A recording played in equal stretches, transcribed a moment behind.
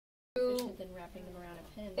than wrapping them around a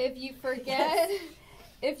pin. If you forget,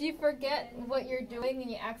 if you forget what you're doing and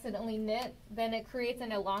you accidentally knit, then it creates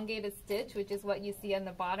an elongated stitch, which is what you see on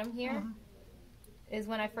the bottom here. Is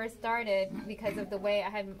when I first started, because of the way I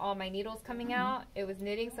had all my needles coming out, it was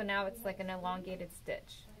knitting, so now it's like an elongated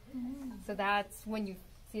stitch. So that's when you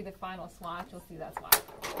see the final swatch, you'll see that swatch.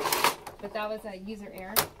 But that was a user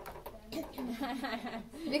error.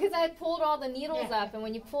 Because I had pulled all the needles up, and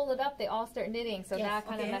when you pull it up, they all start knitting, so that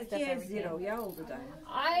kind of messed up everything.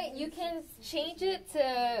 You can change it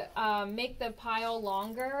to make the pile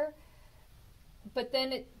longer, but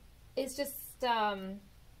then it's just,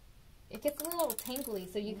 it gets a little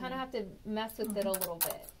tangly, so you kind of have to mess with it a little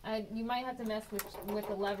bit. You might have to mess with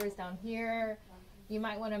the levers down here. You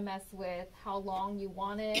might want to mess with how long you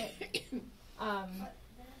want it.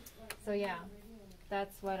 So yeah,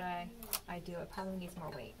 that's what I do. It probably needs more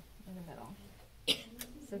weight in the middle.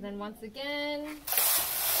 So then once again,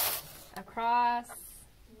 across,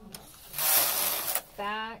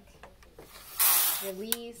 back,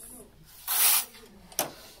 release.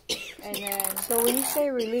 And then, so when you say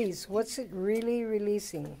release, what's it really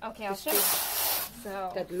releasing? Okay, I'll show you.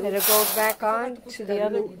 So that it goes back on to the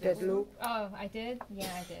other loop. Oh, I did?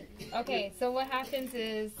 Yeah, I did. Okay, so what happens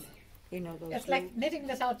is, it's like knitting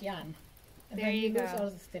without yarn. There you go. All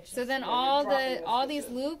the so then all these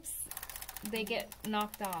loops, they get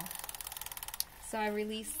knocked off. So I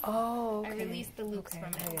release. Oh, okay. I release the loops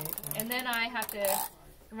from it, and then I have to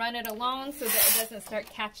run it along so that it doesn't start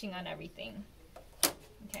catching on everything.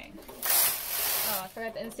 Okay. Oh, I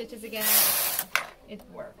forgot the end stitches again. It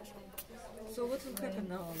worked. So what will happen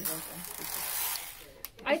now on those end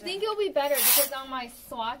stitches? I think it'll be better because on my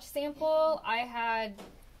swatch sample, I had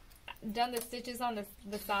done the stitches on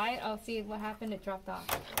the side. I'll see what happened. It dropped off.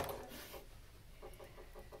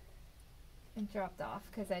 It dropped off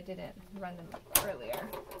because I didn't run them earlier.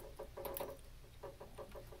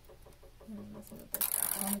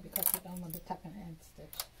 Only because you don't want to tuck an end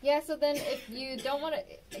stitch. Yeah, so then if you don't want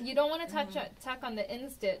to tuck on the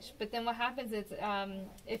end stitch, but then what happens is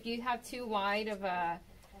if you have too wide of a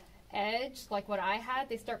edge, like what I had,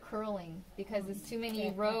 they start curling because there's too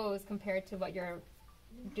many rows compared to what you're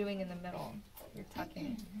doing in the middle. You're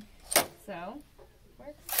tucking. So,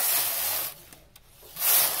 works.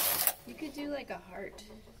 You could do like a heart.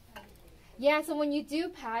 Yeah, so when you do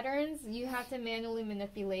patterns, you have to manually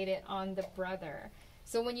manipulate it on the brother.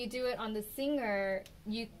 So when you do it on the singer,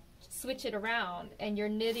 you switch it around and you're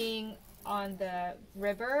knitting on the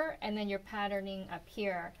ribber and then you're patterning up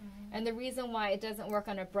here. And the reason why it doesn't work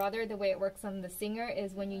on a brother the way it works on the singer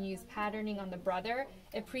is when you use patterning on the brother,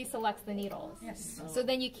 it pre-selects the needles. Yes. So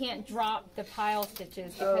then you can't drop the pile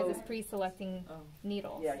stitches because it's pre-selecting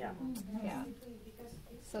needles. Yeah, yeah. Yeah.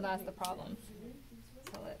 So that's the problem.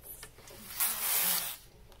 So let's.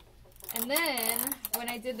 And then when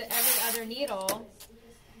I did the every other needle,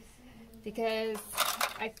 because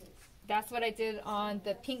that's what I did on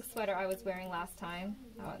the pink sweater I was wearing last time.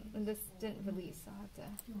 And this didn't release, so I'll have to,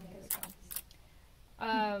 there we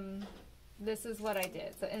go. This is what I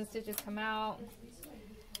did. So end stitches come out.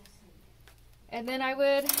 And then I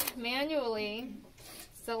would manually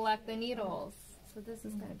select the needles. So this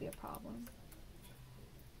is going to be a problem.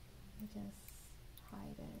 Just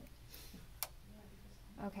hide it.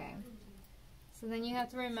 Okay. So then you have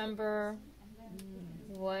to remember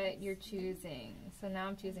what you're choosing. So now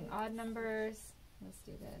I'm choosing odd numbers. Let's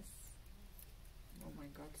do this. Oh my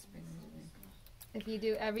God, spinning me. If you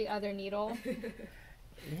do every other needle.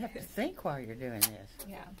 You have to think while you're doing this.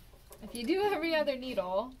 Yeah. If you do every other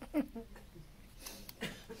needle,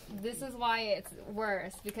 this is why it's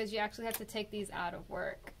worse, because you actually have to take these out of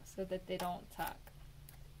work so that they don't tuck.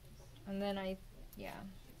 And then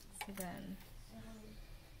so then,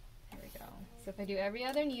 here we go. So if I do every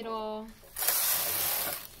other needle,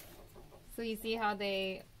 so you see how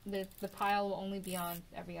the pile will only be on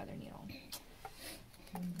every other needle.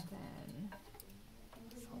 And then,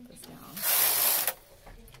 let's hold this down.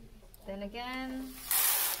 Then again,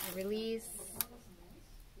 I release.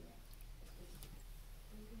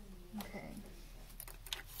 Okay.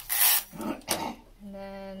 And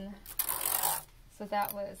then, so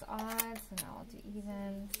that was odd, so now I'll do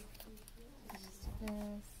evens. Just do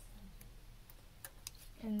this.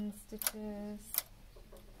 And stitches.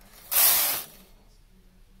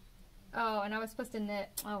 Oh, and I was supposed to knit.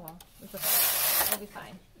 Oh well, it's okay. It'll be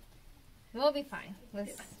fine. We'll be fine.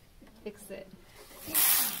 Let's fix it. Okay.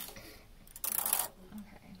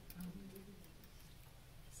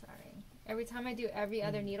 Sorry. Every time I do every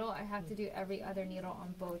other needle, I have to do every other needle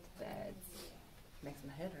on both beds. Makes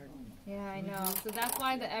my head hurt. Yeah, I know. So that's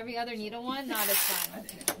why the every other needle one, not as fun.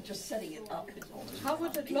 Just setting it up is always How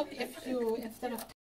would it look if you, instead of